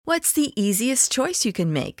What's the easiest choice you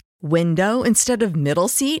can make? Window instead of middle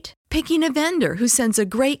seat? Picking a vendor who sends a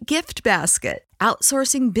great gift basket?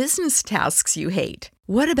 Outsourcing business tasks you hate?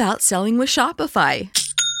 What about selling with Shopify?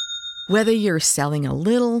 Whether you're selling a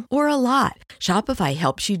little or a lot, Shopify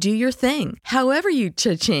helps you do your thing, however you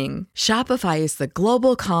cha-ching. Shopify is the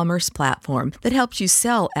global commerce platform that helps you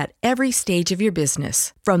sell at every stage of your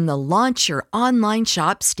business. From the launch your online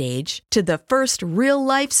shop stage to the first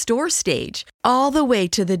real-life store stage, all the way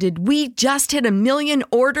to the did we just hit a million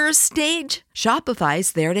orders stage.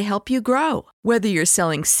 Shopify's there to help you grow. Whether you're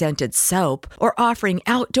selling scented soap or offering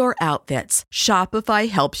outdoor outfits, Shopify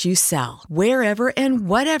helps you sell. Wherever and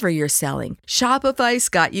whatever you're selling, Shopify's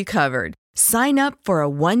got you covered. Sign up for a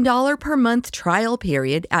 $1 per month trial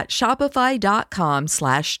period at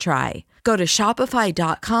shopify.com/try. Go to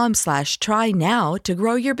shopify.com/try now to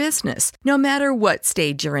grow your business, no matter what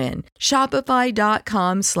stage you're in.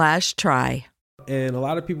 Shopify.com/try. And a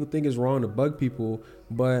lot of people think it's wrong to bug people,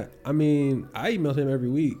 but I mean, I email him every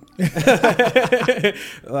week. Like,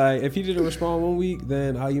 if he didn't respond one week,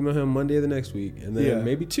 then I'll email him Monday of the next week, and then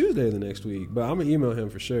maybe Tuesday of the next week. But I'm gonna email him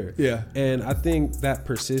for sure. Yeah. And I think that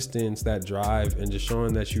persistence, that drive, and just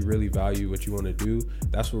showing that you really value what you want to do,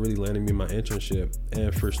 that's what really landed me in my internship.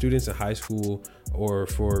 And for students in high school or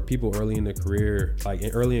for people early in their career, like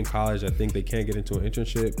early in college, I think they can't get into an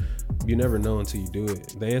internship. You never know until you do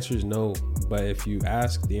it. The answer is no, but if you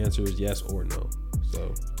ask, the answer is yes or no.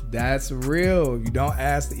 So that's real. If you don't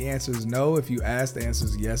ask, the answer is no. If you ask, the answer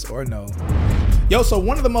is yes or no. Yo, so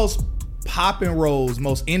one of the most popping roles,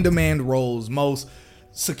 most in-demand roles, most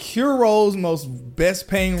secure roles, most best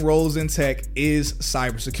paying roles in tech is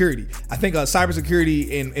cybersecurity. I think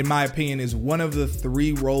cybersecurity, in my opinion, is one of the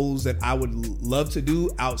 3 roles that I would love to do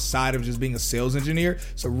outside of just being a sales engineer.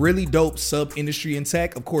 It's a really dope sub industry in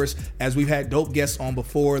tech. Of course, as we've had dope guests on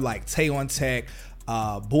before, like Tay on Tech,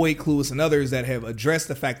 Boyd Clueless, and others that have addressed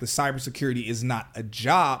the fact that cybersecurity is not a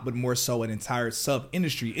job, but more so an entire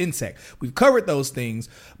sub-industry in tech. We've covered those things,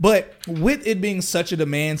 but with it being such a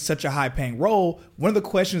demand, such a high-paying role, one of the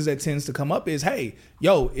questions that tends to come up is, hey,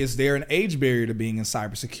 is there an age barrier to being in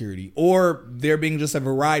cybersecurity? Or there being just a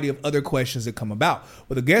variety of other questions that come about.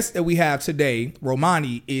 Well, the guest that we have today,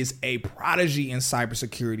 Rhomanie, is a prodigy in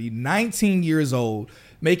cybersecurity, 19 years old,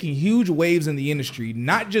 making huge waves in the industry,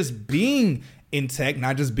 not just being in tech,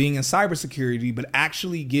 not just being in cybersecurity, but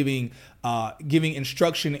actually giving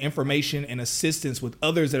instruction, information, and assistance with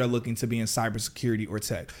others that are looking to be in cybersecurity or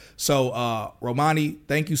tech. So, Rhomanie,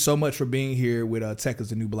 thank you so much for being here with Tech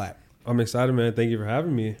is the New Black. I'm excited, man. Thank you for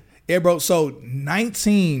having me. Yeah, bro. So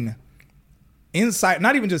 19 inside,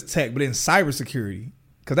 not even just tech, but in cybersecurity,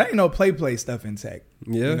 because I ain't no play stuff in tech.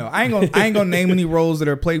 Yeah, I ain't gonna name any roles that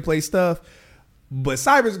are play stuff, but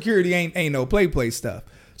cybersecurity ain't no play stuff.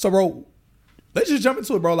 So, bro, let's just jump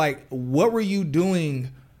into it, bro. Like, what were you doing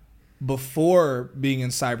before being in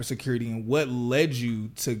cybersecurity, and what led you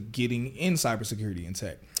to getting in cybersecurity and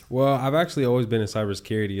tech? Well, I've actually always been in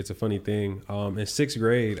cybersecurity. It's a funny thing. In 6th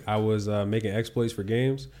grade, I was making exploits for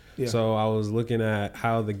games. Yeah. So I was looking at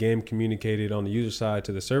how the game communicated on the user side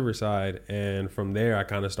to the server side. And from there, I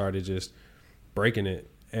kind of started just breaking it.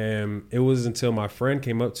 And it was until my friend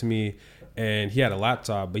came up to me, and he had a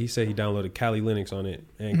laptop, but he said he downloaded Kali Linux on it.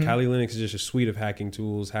 And Kali Linux is just a suite of hacking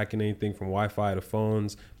tools, hacking anything from Wi-Fi to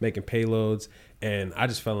phones, making payloads. And I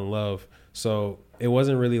just fell in love. So it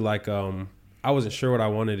wasn't really like I wasn't sure what I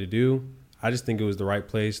wanted to do. I just think it was the right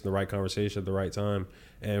place, the right conversation at the right time.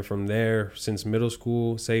 And from there, since middle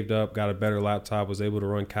school, saved up, got a better laptop, was able to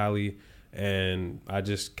run Kali, and I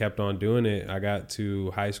just kept on doing it. I got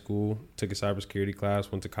to high school, took a cybersecurity class,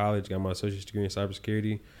 went to college, got my associate's degree in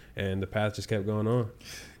cybersecurity, and the path just kept going on.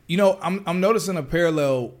 You know, I'm noticing a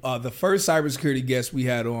parallel. The first cybersecurity guest we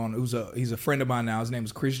had on, he's a friend of mine now. His name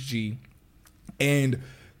is Chris G. And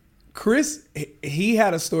Chris, he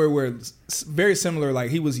had a story where it's very similar.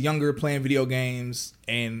 Like, he was younger, playing video games,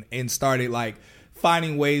 and started like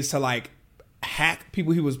finding ways to like hack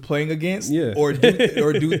people he was playing against, or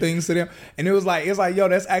do things to them. And it's like, yo,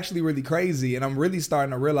 that's actually really crazy. And I'm really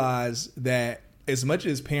starting to realize that as much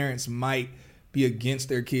as parents might be against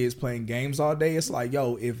their kids playing games all day, it's like,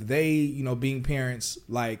 yo, if they, being parents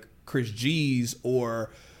like Chris G's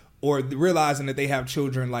or realizing that they have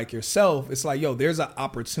children like yourself, it's like, yo, there's an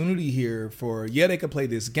opportunity here for, they could play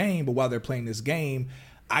this game, but while they're playing this game,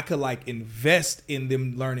 I could like invest in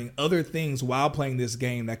them learning other things while playing this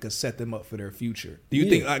game that could set them up for their future. Do you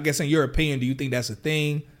think, I guess in your opinion, do you think that's a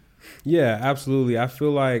thing? Yeah, absolutely. I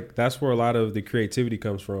feel like that's where a lot of the creativity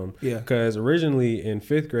comes from. Yeah. Because originally in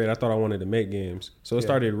 5th grade, I thought I wanted to make games. So it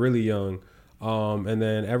started really young. And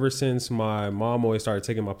then ever since my mom always started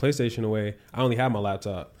taking my PlayStation away, I only had my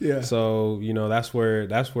laptop. Yeah. So, that's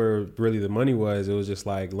where really the money was. It was just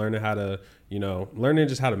like learning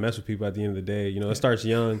just how to mess with people at the end of the day. It starts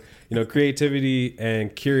young. Creativity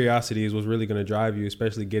and curiosity is what's really going to drive you,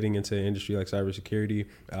 especially getting into an industry like cybersecurity.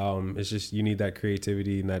 It's just, you need that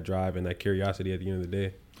creativity and that drive and that curiosity at the end of the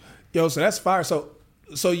day. Yo, so that's fire.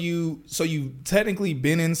 So you technically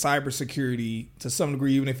been in cybersecurity to some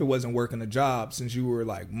degree, even if it wasn't working a job since you were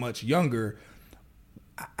like much younger.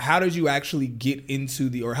 How did you actually get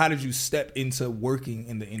into how did you step into working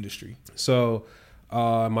in the industry? So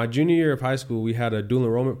my junior year of high school, we had a dual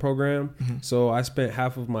enrollment program. Mm-hmm. So I spent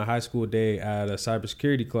half of my high school day at a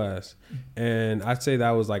cybersecurity class. And I'd say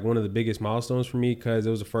that was like one of the biggest milestones for me because it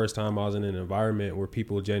was the first time I was in an environment where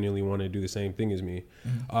people genuinely want to do the same thing as me.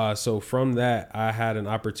 Mm-hmm. So from that, I had an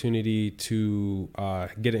opportunity to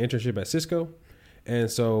get an internship at Cisco. And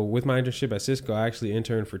so with my internship at Cisco, I actually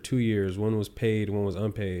interned for 2 years. One was paid, one was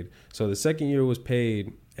unpaid. So the second year was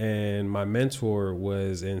paid. And my mentor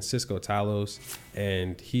was in Cisco Talos,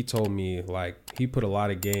 and he told me, like, he put a lot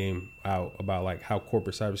of game out about like how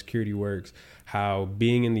corporate cybersecurity works, how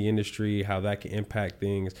being in the industry, how that can impact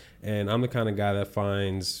things. And I'm the kind of guy that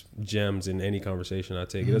finds gems in any conversation I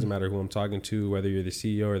take. Mm-hmm. It doesn't matter who I'm talking to, whether you're the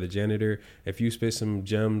CEO or the janitor. If you spit some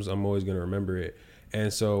gems, I'm always going to remember it.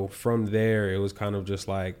 And so from there, it was kind of just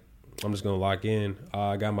like, I'm just going to lock in.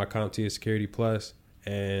 I got my CompTIA Security Plus,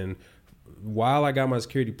 and while I got my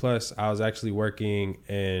Security Plus, I was actually working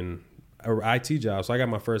in an IT job. So I got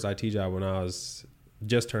my first IT job when I was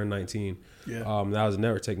just turned 19. Yeah. That was a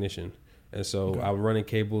network technician. And so I'm running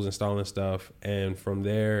cables, installing stuff. And from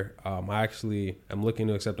there, I'm looking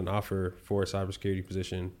to accept an offer for a cybersecurity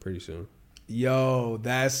position pretty soon. Yo,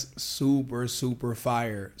 that's super, super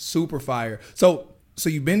fire. Super fire. So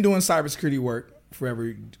you've been doing cybersecurity work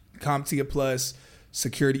forever. CompTIA Plus.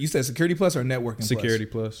 Security, you said Security Plus or Networking Security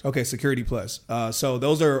Plus? Okay, Security Plus. So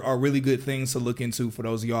those are really good things to look into for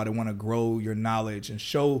those of y'all that want to grow your knowledge and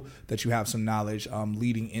show that you have some knowledge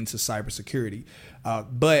leading into cybersecurity.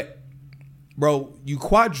 But, bro, you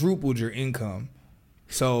quadrupled your income.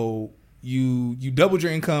 So you doubled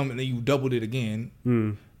your income and then you doubled it again.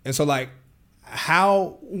 Mm. And so, like,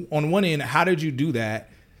 how, on one end, how did you do that?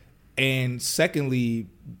 And secondly,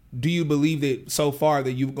 do you believe that so far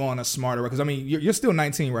that you've gone a smarter? Because I mean, you're still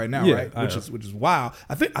 19 right now, right? Which is wild.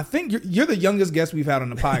 I think you're the youngest guest we've had on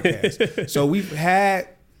the podcast. So we've had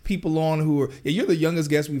people on who are you're the youngest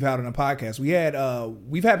guest we've had on the podcast.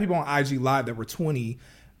 We've had people on IG Live that were 20,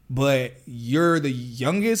 but you're the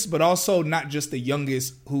youngest, but also not just the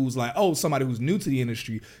youngest who's like, oh, somebody who's new to the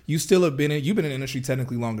industry. You've been in the industry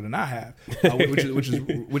technically longer than I have,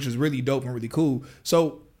 which is really dope and really cool.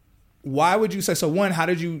 So why would you say, so one, how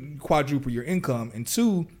did you quadruple your income? And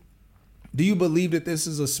two, do you believe that this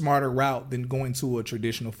is a smarter route than going to a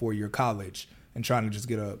traditional 4-year college and trying to just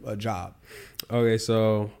get a job? Okay,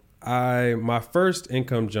 so my first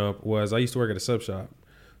income jump was I used to work at a sub shop.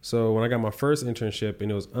 So when I got my first internship and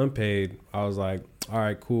it was unpaid, I was like, all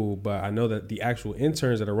right, cool. But I know that the actual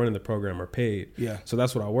interns that are running the program are paid. Yeah. So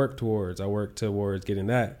that's what I worked towards. I worked towards getting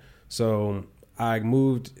that. So I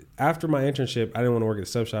moved after my internship. I didn't want to work at a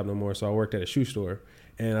sub shop no more, so I worked at a shoe store,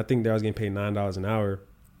 and I think that I was getting paid $9 an hour.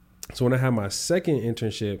 So when I had my second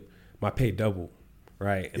internship, my pay doubled,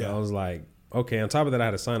 right? And I was like, okay. On top of that, I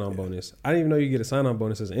had a sign-on bonus. I didn't even know you get a sign-on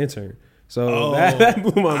bonus as an intern. So that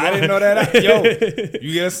blew my mind. I didn't know that. Yo,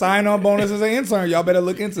 you get a sign-on bonus as an intern. Y'all better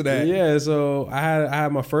look into that. Yeah. So I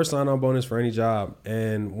had my first sign-on bonus for any job,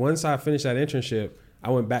 and once I finished that internship, I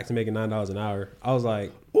went back to making $9 an hour. I was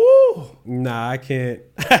like, ooh, nah, I can't.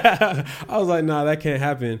 I was like, nah, that can't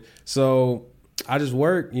happen. So I just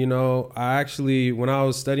worked, I actually, when I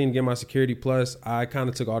was studying to get my Security Plus, I kind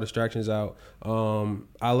of took all distractions out.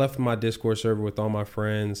 I left my Discord server with all my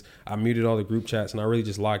friends. I muted all the group chats, and I really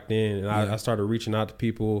just locked in. And I started reaching out to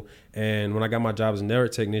people. And when I got my job as a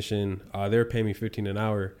network technician, they were paying me $15 an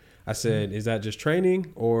hour. I said, is that just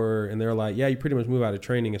training? And they're like, yeah, you pretty much move out of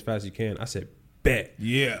training as fast as you can. I said, bet.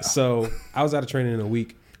 Yeah. So I was out of training in a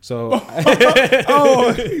week. So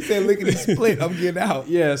he said, lickety split, I'm getting out.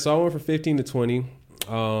 Yeah, so I went from 15 to 20.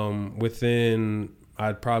 Within,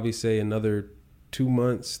 I'd probably say another 2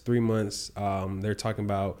 months, 3 months, they're talking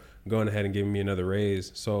about going ahead and giving me another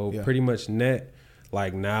raise. So pretty much net,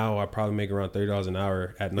 like now I probably make around $30 an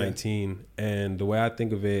hour at 19. And the way I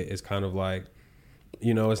think of it is kind of like,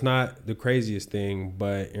 it's not the craziest thing,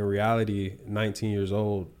 but in reality, 19 years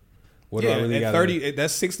old, What do I really at 30,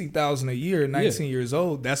 that's $60,000 a year. 19 years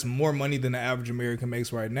old, that's more money than the average American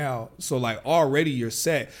makes right now. So like already you're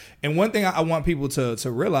set. And one thing I want people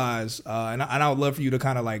to realize, and I would love for you to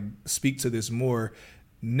kind of like speak to this more.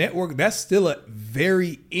 Network, that's still a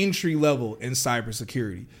very entry level in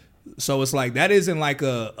cybersecurity. So it's like that isn't like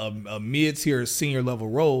a mid-tier senior level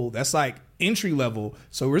role. That's like entry level.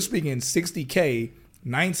 So we're speaking $60K,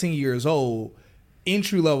 19 years old,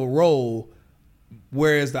 entry level role.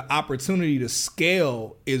 Whereas the opportunity to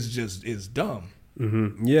scale is dumb.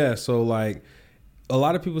 Mm-hmm. Yeah. So like a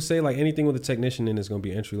lot of people say like anything with a technician in is going to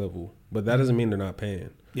be entry level, but that doesn't mean they're not paying.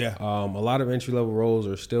 Yeah. A lot of entry level roles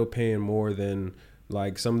are still paying more than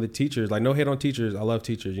like some of the teachers. Like no hate on teachers. I love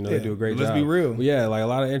teachers. You know, they do a great job. Let's be real. But yeah, like a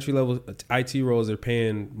lot of entry level IT roles are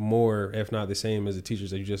paying more, if not the same as the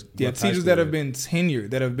teachers that you just teachers that have been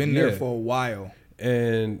tenured, that have been there for a while.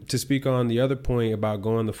 And to speak on the other point about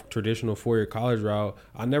going the traditional four-year college route,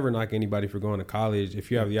 I never knock anybody for going to college.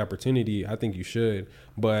 If you have the opportunity, I think you should.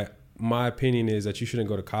 But my opinion is that you shouldn't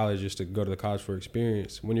go to college just to go to the college for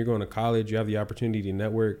experience. When you're going to college, you have the opportunity to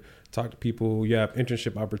network, talk to people, you have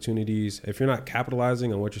internship opportunities. If you're not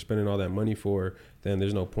capitalizing on what you're spending all that money for, then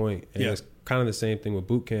there's no point. And it's kind of the same thing with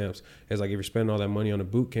boot camps. It's like if you're spending all that money on a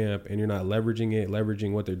boot camp and you're not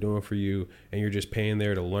leveraging what they're doing for you, and you're just paying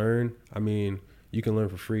there to learn, I mean, you can learn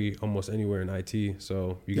for free almost anywhere in IT.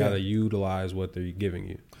 So you got to utilize what they're giving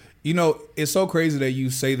you. You know, it's so crazy that you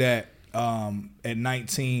say that at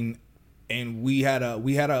 19. And we had a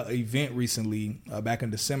event recently back in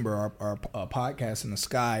December, our podcast in the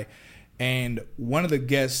sky. And one of the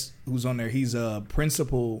guests who's on there, he's a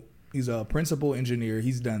principal engineer.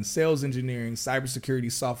 He's done sales engineering,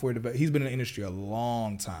 cybersecurity, software development. He's been in the industry a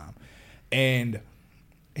long time. And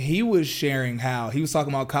he was sharing how he was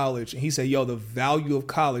talking about college, and he said, yo, the value of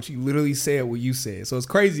college, he literally said what you said. So it's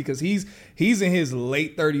crazy because he's in his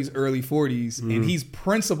late 30s, early 40s, and he's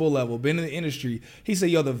principal level, been in the industry. He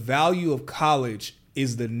said, yo, the value of college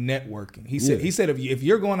is the networking. He said if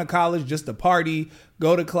you're going to college just to party,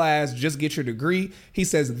 go to class, just get your degree, he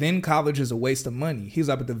says then college is a waste of money. He's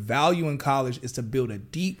like, but the value in college is to build a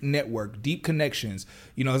deep network, deep connections.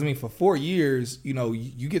 You know what I mean? For 4 years, you know,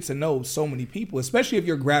 you get to know so many people, especially if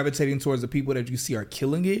you're gravitating towards the people that you see are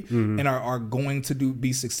killing it and are going to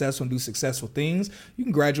be successful and do successful things. You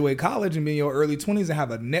can graduate college and be in your early 20s and have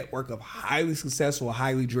a network of highly successful,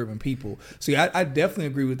 highly driven people. So yeah, I definitely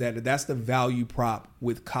agree with that. That's the value prop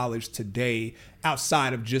with college today,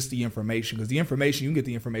 outside of just the information, because the information, you can get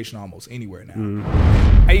the information almost anywhere now.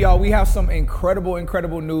 Hey y'all, we have some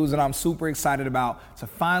incredible news that I'm super excited about to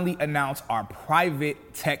finally announce our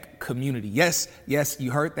private tech community. Yes,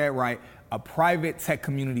 you heard that right. A private tech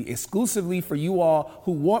community exclusively for you all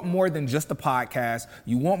who want more than just a podcast.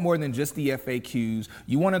 You want more than just the FAQs.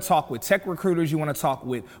 You want to talk with tech recruiters. You want to talk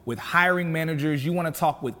with hiring managers. You want to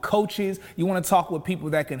talk with coaches. You want to talk with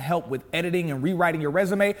people that can help with editing and rewriting your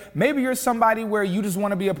resume. Maybe you're somebody where you just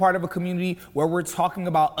want to be a part of a community where we're talking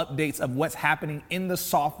about updates of what's happening in the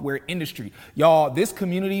software industry. Y'all, this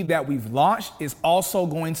community that we've launched is also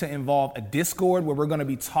going to involve a Discord where we're going to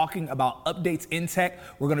be talking about updates in tech.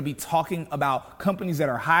 We're going to be talking about companies that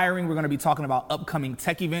are hiring. We're going to be talking about upcoming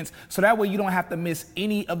tech events. So that way you don't have to miss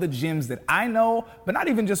any of the gems that I know, but not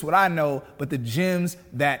even just what I know, but the gems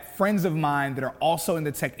that friends of mine that are also in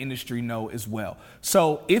the tech industry know as well.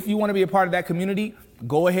 So if you want to be a part of that community,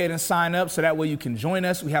 go ahead and sign up so that way you can join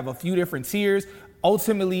us. We have a few different tiers.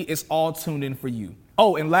 Ultimately, it's all tuned in for you.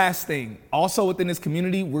 Oh, and last thing, also within this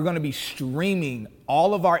community, we're going to be streaming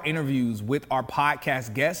all of our interviews with our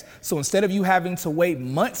podcast guests. So instead of you having to wait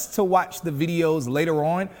months to watch the videos later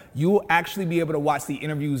on, you'll actually be able to watch the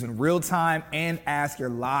interviews in real time and ask your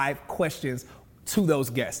live questions to those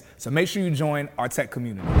guests. So make sure you join our tech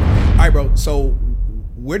community. All right, bro. So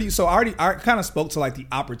I kind of spoke to like the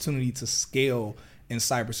opportunity to scale in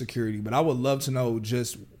cybersecurity, but I would love to know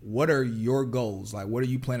just what are your goals? Like, what are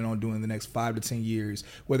you planning on doing in the next 5 to 10 years,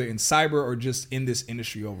 whether in cyber or just in this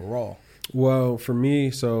industry overall? Well, for me,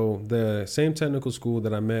 so the same technical school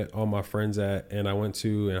that I met all my friends at and I went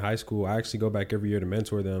to in high school, I actually go back every year to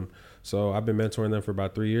mentor them. So I've been mentoring them for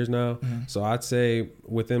about 3 years now. So I'd say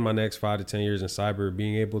within my next 5 to 10 years in cyber,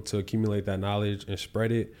 being able to accumulate that knowledge and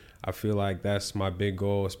spread it, I feel like that's my big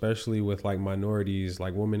goal, especially with like minorities,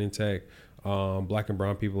 like women in tech, Black and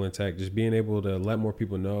brown people in tech, just being able to let more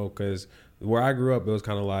people know. Because where I grew up, it was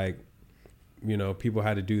kind of like, you know, people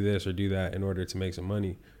had to do this or do that in order to make some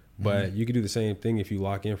money. But you could do the same thing if you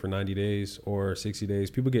lock in for 90 days or 60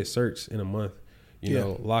 days. People get certs in a month. You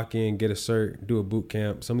know, lock in, get a cert, do a boot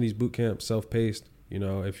camp. Some of these boot camps, self-paced, You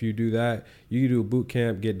know, if you do that, you can do a boot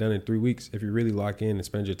camp, get done in 3 weeks if you really lock in and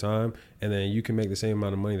spend your time, and then you can make the same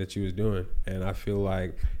amount of money that you was doing. And I feel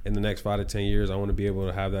like in the next 5 to 10 years, I want to be able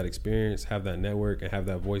to have that experience, have that network, and have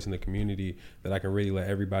that voice in the community that I can really let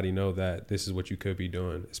everybody know that this is what you could be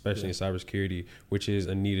doing, especially in cybersecurity, which is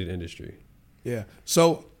a needed industry. Yeah.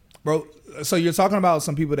 So, bro, so you're talking about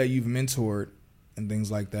some people that you've mentored and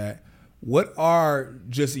things like that. What are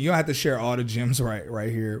just, you don't have to share all the gems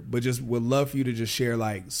right here, but just would love for you to just share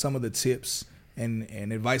like some of the tips and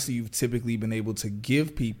advice that you've typically been able to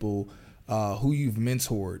give people who you've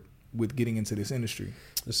mentored with getting into this industry.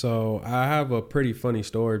 So I have a pretty funny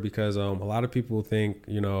story because a lot of people think,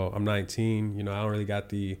 you know, I'm 19, you know, I don't really got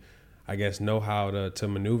the, I guess, know-how to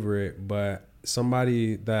maneuver it, but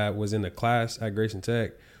somebody that was in the class at Grayson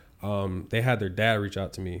Tech, they had their dad reach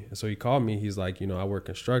out to me. And so he called me. He's like, you know, I work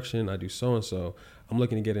construction. I do so-and-so. I'm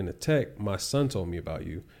looking to get into tech. My son told me about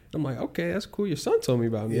you. I'm like, okay, that's cool. Your son told me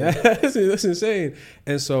about me. Yeah. that's insane.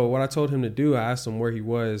 And so what I told him to do, I asked him where he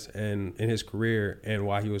was and in his career and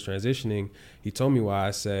why he was transitioning. He told me why.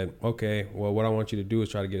 I said, okay, well, what I want you to do is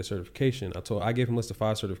try to get a certification. I gave him a list of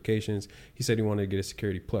 5 certifications. He said he wanted to get a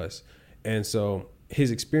Security Plus. And so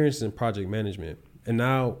his experience is in project management. And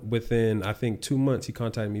now within, I think, 2 months, he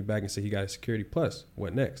contacted me back and said he got a Security Plus.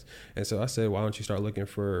 What next? And so I said, why don't you start looking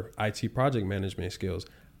for IT project management skills?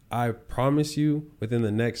 I promise you within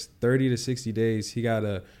the next 30 to 60 days, he got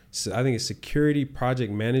I think it's security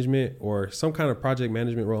project management or some kind of project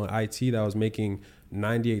management role in IT that was making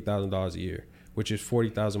 $98,000 a year, which is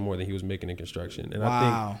 $40,000 more than he was making in construction. And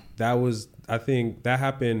wow. I think that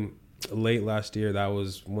happened late last year. That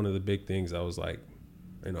was one of the big things. I was like,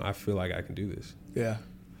 you know, I feel like I can do this. Yeah,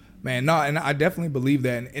 man. No, and I definitely believe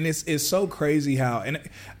that. And it's so crazy how, and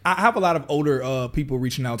I have a lot of older people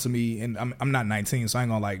reaching out to me, and I'm not 19, so I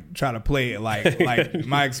ain't gonna like try to play it like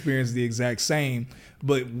my experience is the exact same.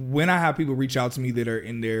 But when I have people reach out to me that are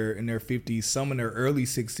in their 50s, some in their early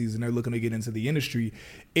 60s, and they're looking to get into the industry,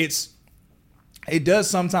 it does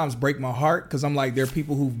sometimes break my heart because I'm like, there are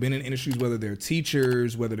people who've been in industries, whether they're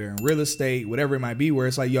teachers, whether they're in real estate, whatever it might be, where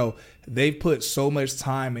it's like, yo, they've put so much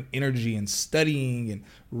time and energy and studying and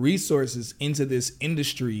resources into this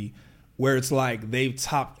industry where it's like they've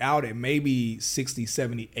topped out at maybe 60,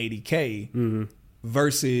 70, 80K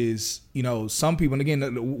versus, you know, some people. And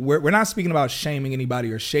again, we're not speaking about shaming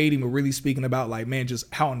anybody or shading. We're really speaking about like, man,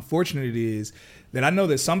 just how unfortunate it is that I know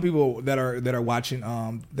that some people that are watching,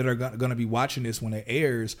 that are going to be watching this when it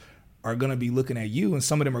airs, are going to be looking at you, and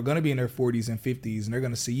some of them are going to be in their 40s and 50s, and they're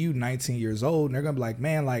going to see you 19 years old, and they're going to be like,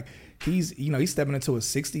 man, like he's stepping into a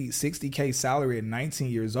 60K salary at 19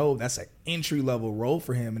 years old. That's an entry level role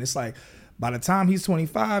for him, and it's like by the time he's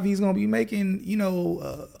 25, he's going to be making, you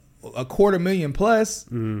know, $250,000 plus,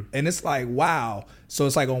 and it's like, wow. So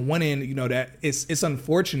it's like on one end, you know, that it's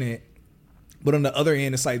unfortunate. But on the other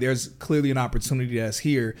end, it's like there's clearly an opportunity that's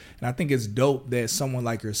here. And I think it's dope that someone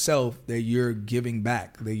like yourself, that you're giving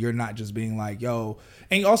back, that you're not just being like, yo,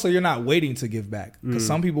 and also you're not waiting to give back. Because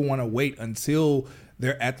some people want to wait until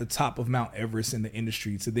they're at the top of Mount Everest in the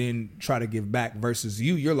industry to then try to give back versus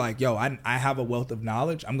you're like, yo, I have a wealth of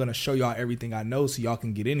knowledge. I'm going to show y'all everything I know so y'all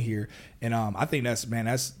can get in here. And I think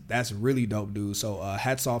that's really dope, dude. So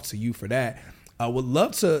hats off to you for that. Would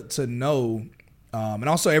love to know. And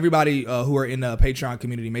also everybody who are in the Patreon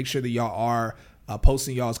community, make sure that y'all are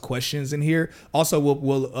posting y'all's questions in here. Also,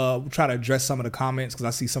 we'll try to address some of the comments because I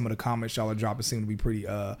see some of the comments y'all are dropping seem to be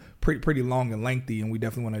pretty long and lengthy, and we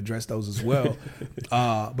definitely want to address those as well.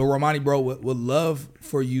 But Rhomanie, bro, would love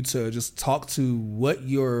for you to just talk to what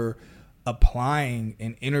your applying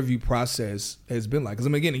and interview process has been like.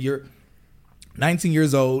 Because again, you're 19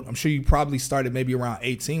 years old. I'm sure you probably started maybe around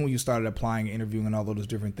 18 when you started applying and interviewing and all those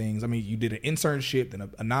different things. I mean, you did an internship, then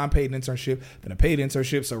a non-paid internship, then a paid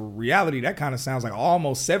internship. So reality, that kind of sounds like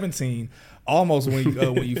almost 17, almost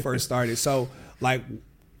when you first started. So like,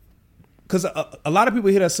 because a lot of people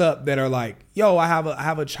hit us up that are like, yo, I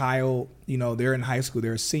have a child, you know, they're in high school,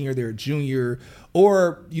 they're a senior, they're a junior,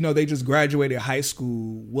 or, you know, they just graduated high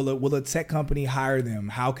school. Will a tech company hire them?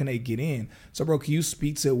 How can they get in? So, bro, can you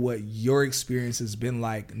speak to what your experience has been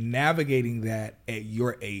like navigating that at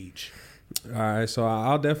your age? All right, so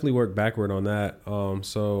I'll definitely work backward on that.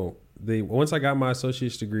 So once I got my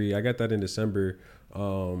associate's degree, I got that in December.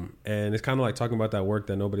 And it's kind of like talking about that work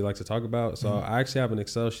that nobody likes to talk about. So I actually have an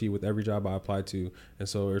Excel sheet with every job I applied to. And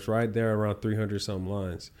so it's right there around 300 something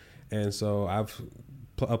lines. And so I've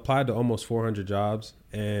applied to almost 400 jobs,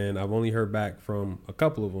 and I've only heard back from a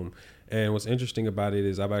couple of them. And what's interesting about it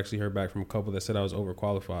is I've actually heard back from a couple that said I was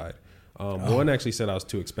overqualified. One actually said I was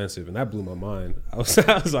too expensive, and that blew my mind. I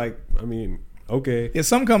was like, I mean, Okay. Yeah,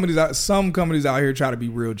 some companies out here try to be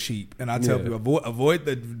real cheap, and I tell people avoid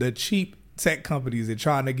the cheap tech companies that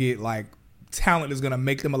trying to get like talent is going to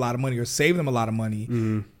make them a lot of money or save them a lot of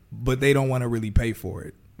money, but they don't want to really pay for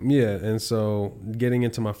it. Yeah, and so getting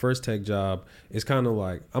into my first tech job is kind of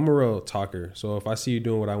like, I'm a real talker. So if I see you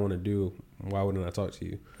doing what I want to do, why wouldn't I talk to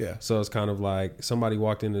you? Yeah. So it's kind of like somebody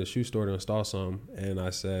walked into the shoe store to install some, and I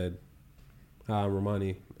said, "Hi, I'm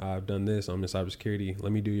Rhomanie. I've done this. I'm in cybersecurity.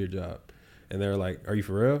 Let me do your job." And they're like, "Are you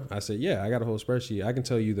for real?" I said, "Yeah, I got a whole spreadsheet. I can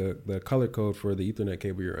tell you the color code for the Ethernet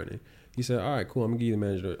cable you're running." He said, "All right, cool. I'm gonna give you the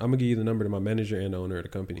manager. I'm gonna give you the number to my manager and the owner of the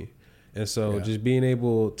company." And so just being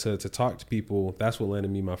able to talk to people, that's what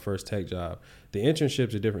landed me my first tech job. The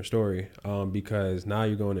internship's a different story because now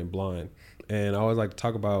you're going in blind. And I always like to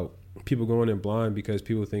talk about people going in blind because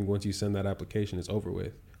people think once you send that application, it's over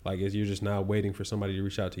with. Like you're just now waiting for somebody to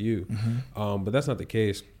reach out to you. But that's not the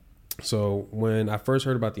case. So when I first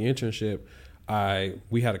heard about the internship,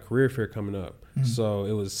 we had a career fair coming up. So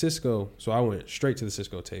it was Cisco. So I went straight to the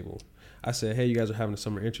Cisco table. I said, "Hey, you guys are having a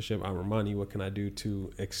summer internship. I'm Rhomanie. What can I do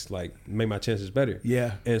to make my chances better?"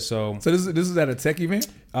 Yeah. And so this is at a tech event?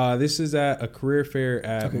 This is at a career fair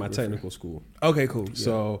at my technical school. Okay, cool. Yeah.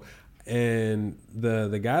 So, and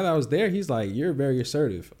the guy that was there, he's like, "You're very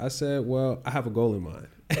assertive." I said, "Well, I have a goal in mind."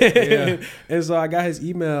 And so I got his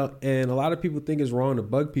email, and a lot of people think it's wrong to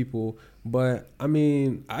bug people, but I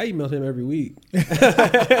mean, I emailed him every week.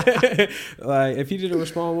 Like if he didn't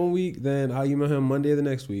respond one week, then I'll email him Monday of the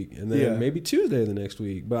next week, and then maybe Tuesday of the next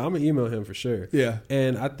week, but I'm gonna email him for sure. Yeah.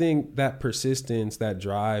 And I think that persistence, that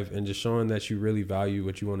drive, and just showing that you really value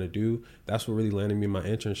what you want to do, that's what really landed me in my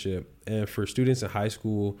internship. And for students in high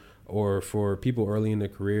school or for people early in their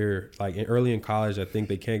career, like early in college, I think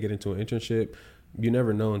they can't get into an internship. You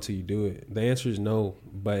never know until you do it. The answer is no,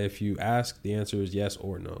 but if you ask, the answer is yes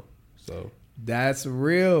or no. So that's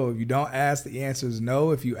real. If you don't ask, the answer is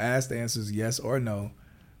no. If you ask, the answer is yes or no.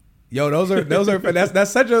 Yo, those are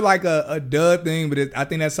that's such a dud thing, but I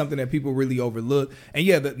think that's something that people really overlook. And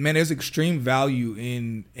yeah, man, there's extreme value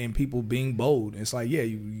in people being bold. It's like, yeah,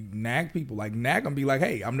 you nag people, like nag them, be like,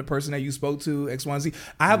 "Hey, I'm the person that you spoke to, X, Y, and Z."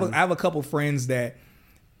 I have a couple friends that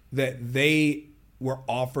they were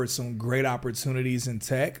offered some great opportunities in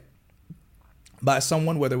tech by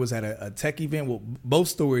someone, whether it was at a tech event. Well,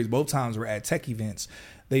 both times were at tech events.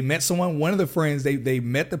 They met someone, one of the friends, they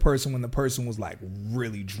met the person when the person was like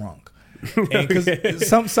really drunk. And because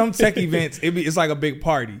some tech events, it's like a big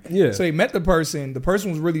party. Yeah. So they met the person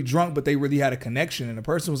was really drunk, but they really had a connection. And the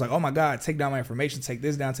person was like, "Oh my God, take down my information, take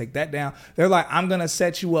this down, take that down." They're like, "I'm going to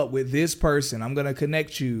set you up with this person. I'm going to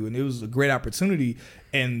connect you." And it was a great opportunity.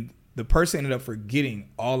 And the person ended up forgetting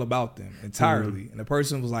all about them entirely. And the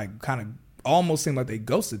person was like kind of almost seemed like they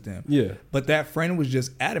ghosted them. Yeah. But that friend was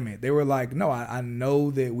just adamant. They were like, "No, I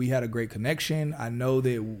know that we had a great connection. I know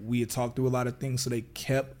that we had talked through a lot of things." So they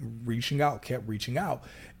kept reaching out.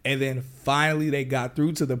 And then finally they got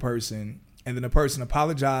through to the person, and then the person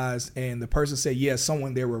apologized, and the person said, "Yeah,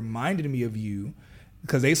 someone there reminded me of you,"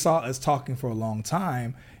 because they saw us talking for a long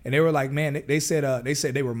time. And they were like, "Man," they said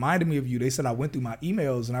they reminded me of you. They said, "I went through my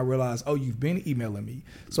emails and I realized, oh, you've been emailing me."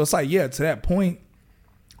 So it's like, yeah, to that point,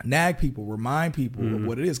 nag people, remind people of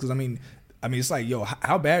what it is. Because I mean, it's like, yo,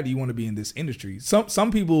 how bad do you want to be in this industry?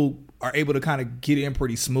 Some people are able to kind of get in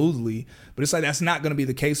pretty smoothly, but it's like that's not going to be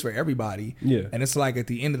the case for everybody. Yeah. And it's like at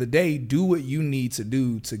the end of the day, do what you need to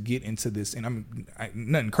do to get into this. And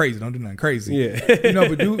nothing crazy. Don't do nothing crazy. Yeah.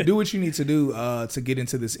 But do what you need to do to get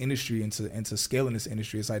into this industry and to scale in this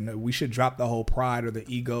industry. It's like, no, we should drop the whole pride or the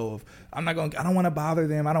ego of I don't want to bother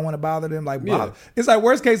them. I don't want to bother them. Like, it's like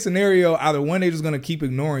worst case scenario, either one, they're just going to keep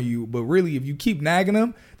ignoring you. But really, if you keep nagging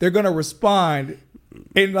them, they're going to respond.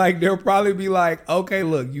 And like they'll probably be like, "Okay,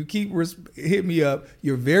 look, you keep hit me up.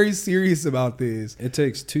 You're very serious about this." It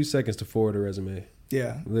takes 2 seconds to forward a resume.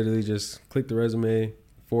 Yeah, literally just click the resume,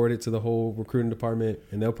 forward it to the whole recruiting department,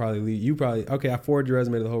 and they'll probably leave. You probably I forward your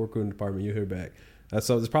resume to the whole recruiting department. You'll hear back. That's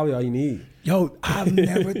probably all you need. Yo, I've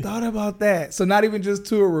never thought about that. So not even just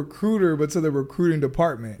to a recruiter, but to the recruiting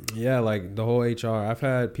department. Yeah, like the whole HR. I've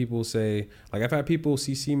had people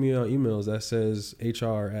CC me on emails that says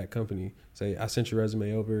HR at company. Say, "I sent your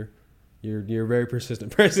resume over. You're a very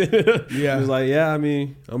persistent person." Yeah. It's like, yeah, I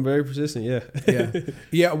mean, I'm very persistent. Yeah.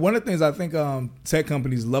 Yeah. One of the things I think tech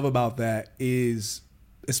companies love about that is,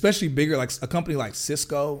 especially bigger, like a company like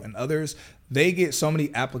Cisco and others, they get so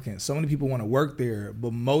many applicants. So many people want to work there,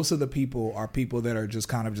 but most of the people are people that are just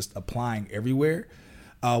kind of just applying everywhere.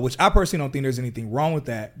 which I personally don't think there's anything wrong with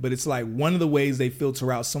that. But it's like one of the ways they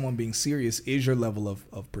filter out someone being serious is your level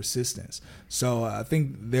of persistence. So I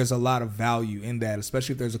think there's a lot of value in that,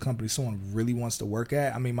 especially if there's a company someone really wants to work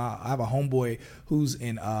at. I mean, I have a homeboy who's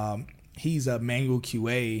he's a manual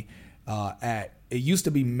QA at, it used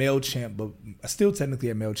to be MailChimp, but still technically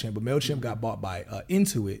at MailChimp, but MailChimp got bought by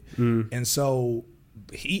Intuit. And so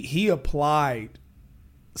he applied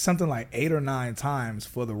something like 8 or 9 times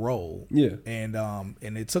for the role. Yeah. And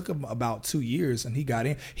it took him about 2 years and he got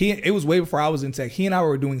in. It was way before I was in tech. He and I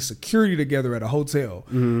were doing security together at a hotel.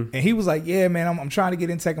 And he was like, yeah, man, I'm trying to get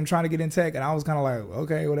in tech. I'm trying to get in tech. And I was kind of like,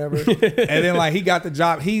 okay, whatever. And then like he got the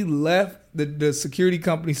job. He left the security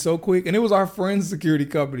company so quick. And it was our friend's security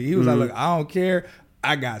company. He was like, look, I don't care.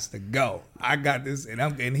 I got to go. I got this,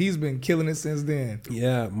 and he's been killing it since then.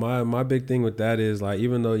 Yeah, my big thing with that is like,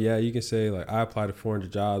 even though you can say like I applied to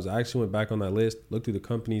 400 jobs, I actually went back on that list, looked through the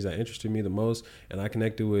companies that interested me the most, and I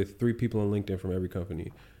connected with 3 people on LinkedIn from every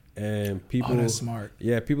company. And people, that's smart.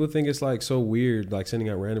 Yeah, people think it's like so weird, like sending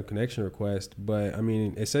out random connection requests. But I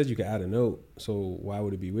mean, it says you can add a note, so why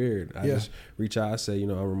would it be weird? I just reach out, I say, I'm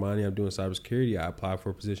Rhomanie, I'm doing cybersecurity. I applied for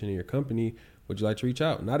a position in your company. Would you like to reach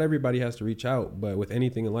out? Not everybody has to reach out, but with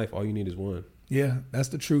anything in life, all you need is one. Yeah, that's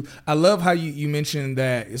the truth. I love how you mentioned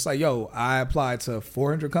that. It's like, yo, I applied to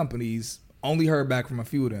 400 companies, only heard back from a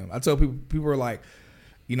few of them. I tell people are like,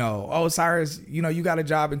 oh, Cyrus, you got a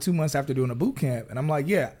job in 2 months after doing a boot camp. And I'm like,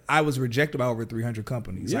 yeah, I was rejected by over 300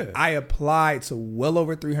 companies. Yeah. Like, I applied to well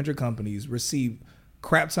over 300 companies, received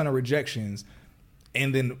crap ton of rejections.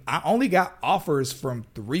 And then I only got offers from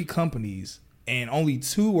 3 companies. And only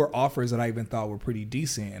 2 were offers that I even thought were pretty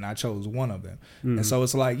decent, and I chose one of them. And so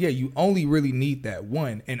it's like, yeah, you only really need that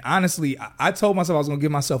one. And honestly, I told myself I was going to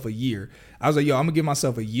give myself a year. I was like, yo, I'm going to give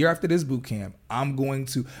myself a year after this boot camp. I'm going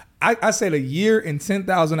to, I said a year and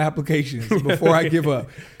 10,000 applications before I give up.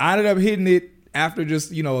 I ended up hitting it after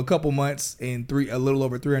just, a couple months and a little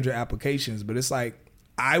over 300 applications. But it's like,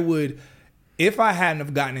 I would, if I hadn't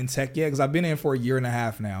have gotten in tech yet, because I've been in for a year and a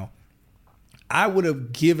half now, I would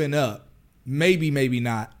have given up. Maybe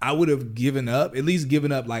not. I would have given up, at least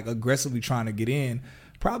given up like aggressively trying to get in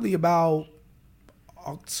probably about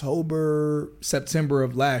October, September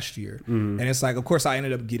of last year. And it's like, of course I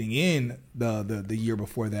ended up getting in the year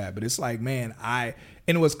before that, but it's like, man,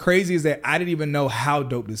 and what's crazy is that I didn't even know how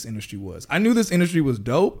dope this industry was. I knew this industry was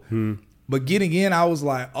dope, but getting in, I was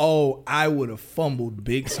like, oh, I would have fumbled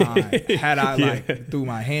big time had I threw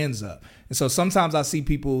my hands up. And so sometimes I see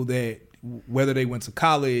people that, whether they went to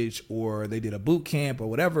college or they did a boot camp or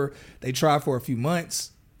whatever, they try for a few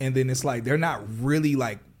months and then it's like they're not really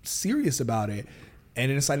like serious about it.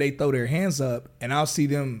 And then it's like they throw their hands up and I'll see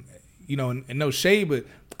them, and no shade, but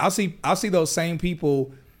I'll see those same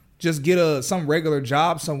people just get some regular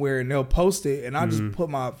job somewhere and they'll post it and I just put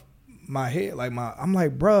my head I'm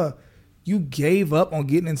like, bruh, you gave up on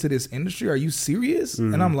getting into this industry? Are you serious?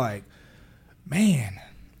 And I'm like, man.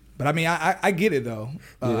 But I mean, I get it though.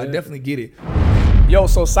 I definitely get it. Yo,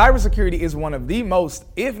 so cybersecurity is one of the most,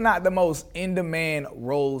 if not the most, in-demand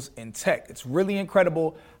roles in tech. It's really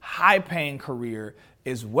incredible, high-paying career,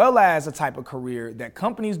 as well as a type of career that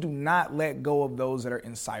companies do not let go of those that are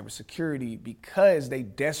in cybersecurity because they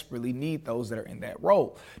desperately need those that are in that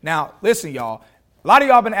role. Now, listen, y'all. A lot of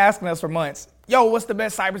y'all been asking us for months, yo, what's the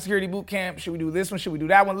best cybersecurity boot camp? Should we do this one? Should we do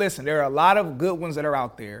that one? Listen, there are a lot of good ones that are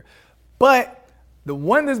out there, but the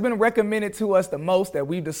one that's been recommended to us the most that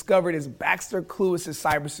we've discovered is Baxter Cluis's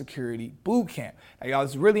Cybersecurity Bootcamp. Now, y'all,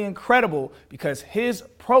 it's really incredible because his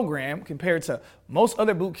program, compared to most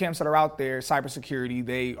other boot camps that are out there, cybersecurity,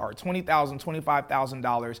 they are $20,000,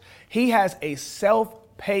 $25,000. He has a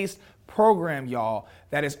self-paced program, y'all,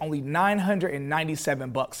 that is only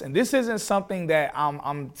 $997. And this isn't something that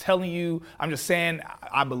I'm telling you, I'm just saying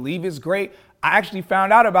I believe is great. I actually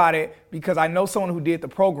found out about it because I know someone who did the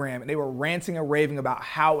program and they were ranting and raving about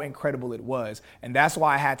how incredible it was. And that's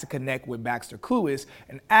why I had to connect with Baxter Cluis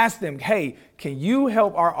and ask them, hey, can you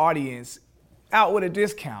help our audience out with a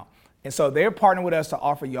discount? And so they're partnering with us to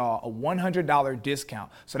offer y'all a $100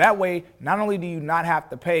 discount. So that way, not only do you not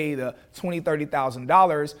have to pay the $20,000,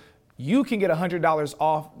 $30,000, you can get $100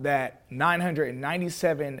 off that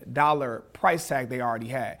 $997 price tag they already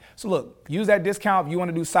had. So look, use that discount if you want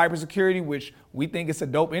to do cybersecurity, which we think it's a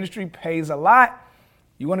dope industry, pays a lot.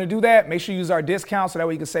 You want to do that? Make sure you use our discount so that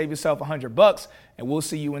way you can save yourself $100, and we'll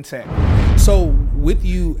see you in tech. So with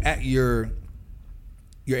you at your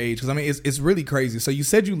age, because I mean, it's really crazy. So you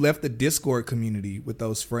said you left the Discord community with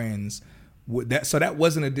those friends. So that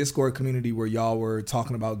wasn't a Discord community where y'all were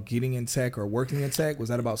talking about getting in tech or working in tech? Was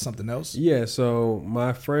that about something else? Yeah, so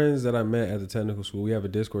my friends that I met at the technical school, we have a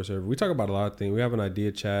Discord server. We talk about a lot of things. We have an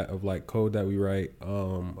idea chat of like code that we write,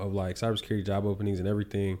 of like cybersecurity job openings and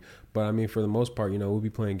everything. But I mean, for the most part, we'll be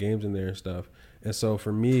playing games in there and stuff. And so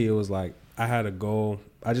for me, it was like I had a goal.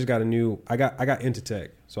 I just got I got into tech.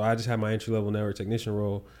 So I just had my entry level network technician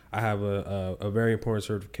role. I have a very important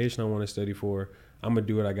certification I want to study for. I'm gonna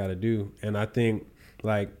do what I gotta do. And I think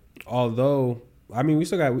like, although I mean,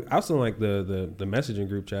 I was still in like the messaging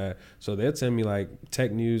group chat, so they'd send me like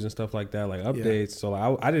tech news and stuff like that, like updates. So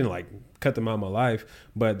I didn't like cut them out of my life,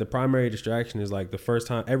 but the primary distraction is like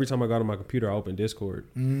every time I got on my computer, I opened Discord.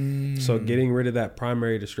 So getting rid of that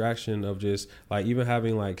primary distraction of just like even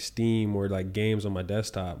having like Steam or like games on my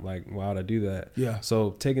desktop, like why would I do that? Yeah.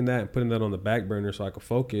 So taking that and putting that on the back burner so I could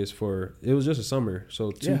focus it was just a summer,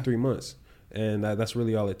 so 3 months. And that's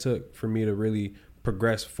really all it took for me to really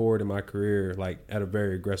progress forward in my career, like at a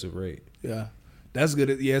very aggressive rate. Yeah, that's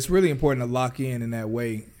good. Yeah, it's really important to lock in that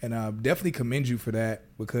way. And definitely commend you for that,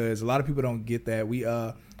 because a lot of people don't get that. We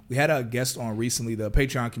had a guest on recently, the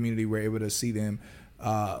Patreon community. We were able to see them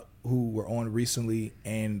who were on recently,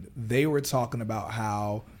 and they were talking about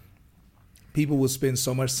how people will spend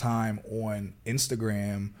so much time on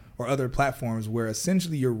Instagram or other platforms where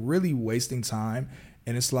essentially you're really wasting time.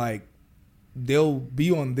 And it's like, they'll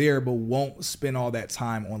be on there but won't spend all that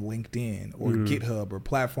time on LinkedIn or GitHub or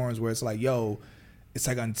platforms where it's like, yo, it's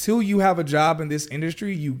like until you have a job in this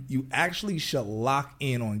industry, you actually should lock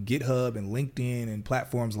in on GitHub and LinkedIn and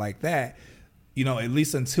platforms like that, at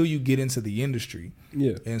least until you get into the industry.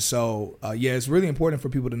 Yeah. And so, it's really important for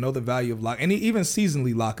people to know the value of and even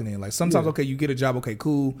seasonally locking in. Like sometimes, okay, you get a job, okay,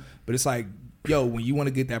 cool. But it's like, yo, when you want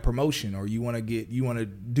to get that promotion or you want to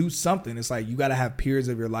do something, it's like you got to have periods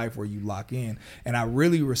of your life where you lock in. And I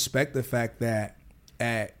really respect the fact that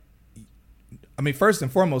first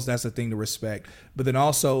and foremost, that's a thing to respect. But then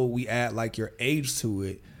also we add like your age to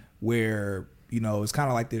it, where, it's kind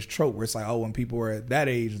of like this trope where it's like, oh, when people are at that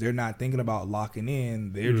age, they're not thinking about locking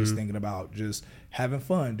in. They're just thinking about just having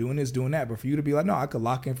fun, doing this, doing that. But for you to be like, no, I could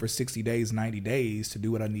lock in for 60 days, 90 days to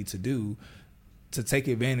do what I need to do, to take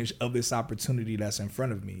advantage of this opportunity that's in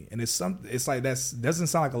front of me. And it's like, doesn't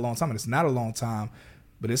sound like a long time, and it's not a long time,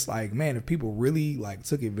 but it's like, man, if people really like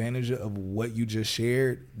took advantage of what you just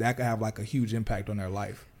shared, that could have like a huge impact on their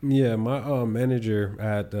life. Yeah, my manager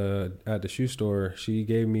at the shoe store, she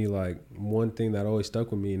gave me like one thing that always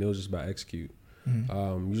stuck with me, and it was just about execute.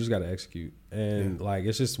 You just got to execute. And like,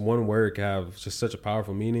 it's just one word can have just such a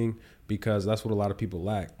powerful meaning, because that's what a lot of people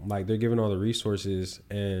lack. Like, they're given all the resources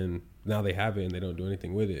and now they have it and they don't do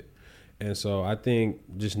anything with it. And so I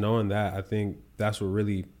think just knowing that, I think that's what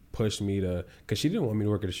really pushed me to, because she didn't want me to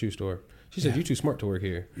work at a shoe store. She said, you're too smart to work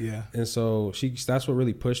here. Yeah. And so that's what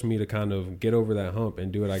really pushed me to kind of get over that hump and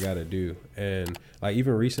do what I got to do. And like,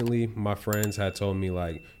 even recently, my friends had told me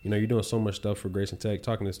like, you're doing so much stuff for Grayson Tech,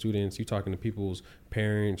 talking to students, you talking to people's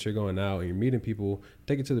parents, you're going out and you're meeting people,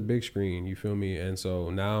 take it to the big screen, you feel me? And so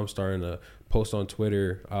now I'm starting to post on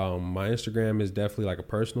Twitter. My Instagram is definitely like a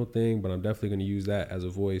personal thing, but I'm definitely going to use that as a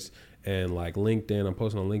voice. And like LinkedIn, I'm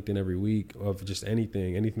posting on LinkedIn every week of just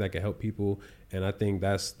anything that can help people. And I think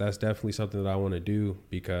that's definitely something that I want to do,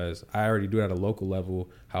 because I already do it at a local level.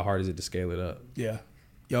 How hard is it to scale it up? Yeah.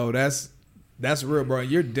 Yo, that's real, bro.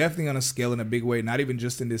 You're definitely going to scale in a big way, not even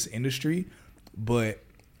just in this industry, but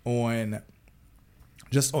on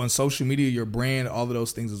social media, your brand, all of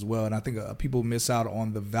those things as well. And I think people miss out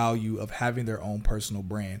on the value of having their own personal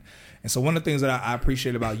brand. And so one of the things that I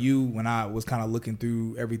appreciate about you, when I was kind of looking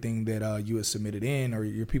through everything that you had submitted in, or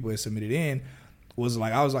your people had submitted in, was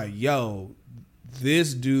like, I was like, yo,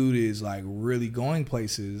 this dude is like really going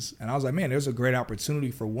places. And I was like, man, there's a great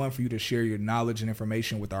opportunity for you to share your knowledge and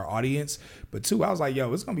information with our audience. But two, I was like,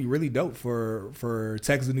 yo, it's going to be really dope for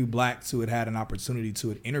Tech's the New Black to have had an opportunity to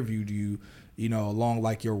have interviewed you, along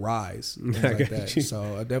like your rise, things like that. So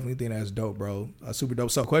I definitely think that's dope, bro. Super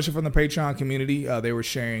dope. So question from the Patreon community. They were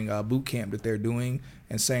sharing a boot camp that they're doing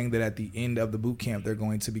and saying that at the end of the boot camp, they're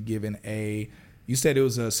going to be given you said it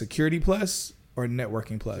was a Security Plus or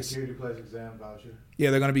Networking Plus? Security Plus exam voucher.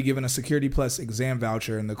 Yeah, they're going to be given a Security Plus exam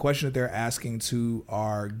voucher. And the question that they're asking to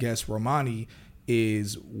our guest, Rhomanie,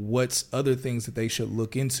 is what's other things that they should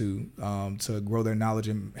look into to grow their knowledge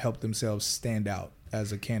and help themselves stand out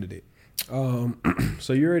as a candidate.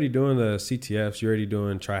 So you're already doing the CTFs. You're already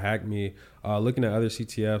doing Try Hack Me. Looking at other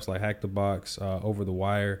CTFs like Hack the Box, Over the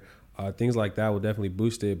Wire, things like that will definitely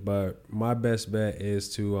boost it. But my best bet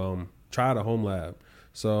is to try out a home lab.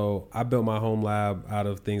 So I built my home lab out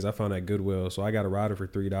of things I found at Goodwill. So I got a router for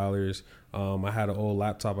 $3. I had an old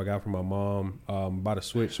laptop I got from my mom. Bought a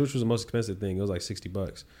Switch. Switch was the most expensive thing. It was like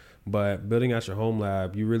 $60. But building out your home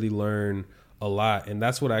lab, you really learn a lot. And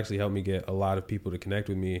that's what actually helped me get a lot of people to connect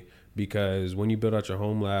with me, because when you build out your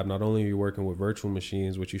home lab, not only are you working with virtual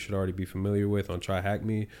machines, which you should already be familiar with on Try Hack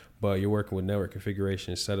Me, but you're working with network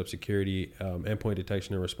configuration, setup security, endpoint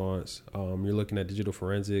detection and response. You're looking at digital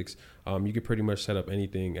forensics. You can pretty much set up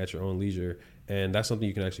anything at your own leisure. And that's something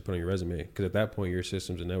you can actually put on your resume, because at that point, you're a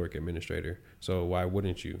systems and network administrator. So why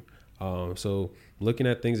wouldn't you? So looking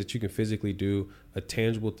at things that you can physically do, a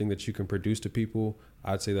tangible thing that you can produce to people,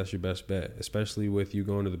 I'd say that's your best bet, especially with you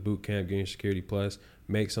going to the boot camp, getting Security Plus.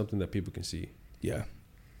 Make something that people can see. Yeah.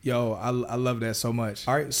 Yo, I love that so much.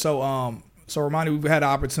 All right. So Rhomanie, we've had the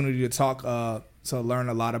opportunity to talk, to learn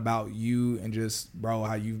a lot about you and just, bro,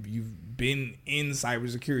 how you've been in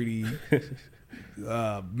cybersecurity,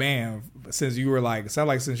 man, since you were like, it sounded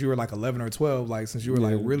like since you were like 11 or 12, like since you were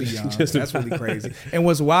like really young. That's really crazy. And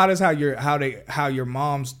what's wild is how your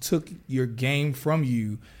moms took your game from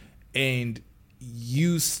you, and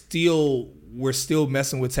you were still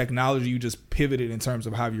messing with technology. You just pivoted in terms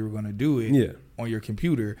of how you were going to do it on your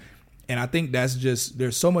computer. And I think that's just,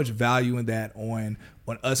 there's so much value in that on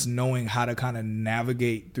us knowing how to kind of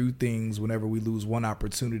navigate through things whenever we lose one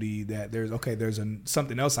opportunity, that there's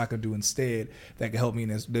something else I can do instead that can help me in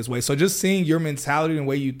this way. So just seeing your mentality and the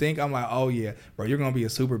way you think, I'm like, oh yeah, bro, you're going to be a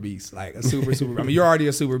super beast, like a super, I mean, you're already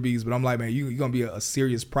a super beast, but I'm like, man, you're going to be a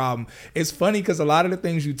serious problem. It's funny because a lot of the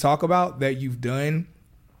things you talk about that you've done,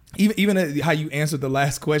 even how you answered the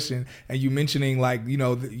last question, and you mentioning like, you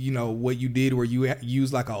know what you did where you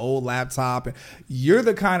use like an old laptop, and you're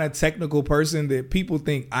the kind of technical person that people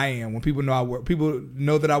think I am. When people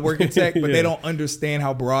know that I work in tech, but they don't understand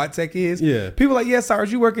how broad tech is. Yeah. People are like, yeah,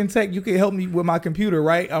 Cyrus, you work in tech. You can help me with my computer,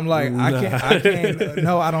 right? I'm like, nah. I can't.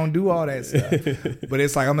 No, I don't do all that stuff. But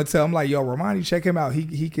it's like, I'm going to tell him like, yo, Rhomanie, check him out.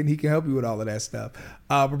 He can help you with all of that stuff.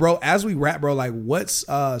 But bro, as we wrap, bro, like what's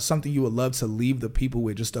something you would love to leave the people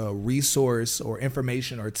with, just a resource or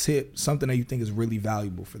information or tip, something that you think is really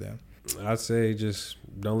valuable for them? I'd say just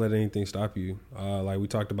don't let anything stop you. Like we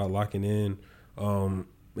talked about locking in.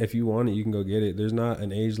 If you want it, you can go get it. There's not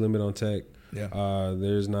an age limit on tech. Yeah.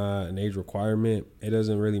 There's not an age requirement. It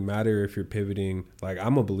doesn't really matter if you're pivoting. Like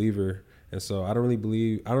I'm a believer. And so I don't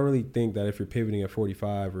really think that if you're pivoting at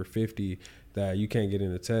 45 or 50 that you can't get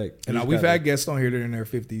into tech. And we've had guests on here that are in their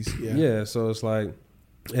 50s. Yeah. So it's like,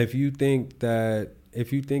 if you think that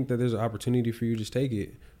there's an opportunity for you, just take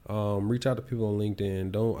it. Reach out to people on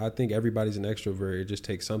LinkedIn. I think everybody's an extrovert. It just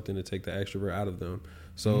takes something to take the extrovert out of them.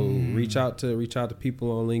 So reach out to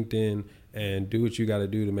people on LinkedIn and do what you got to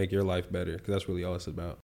do to make your life better, because that's really all it's about.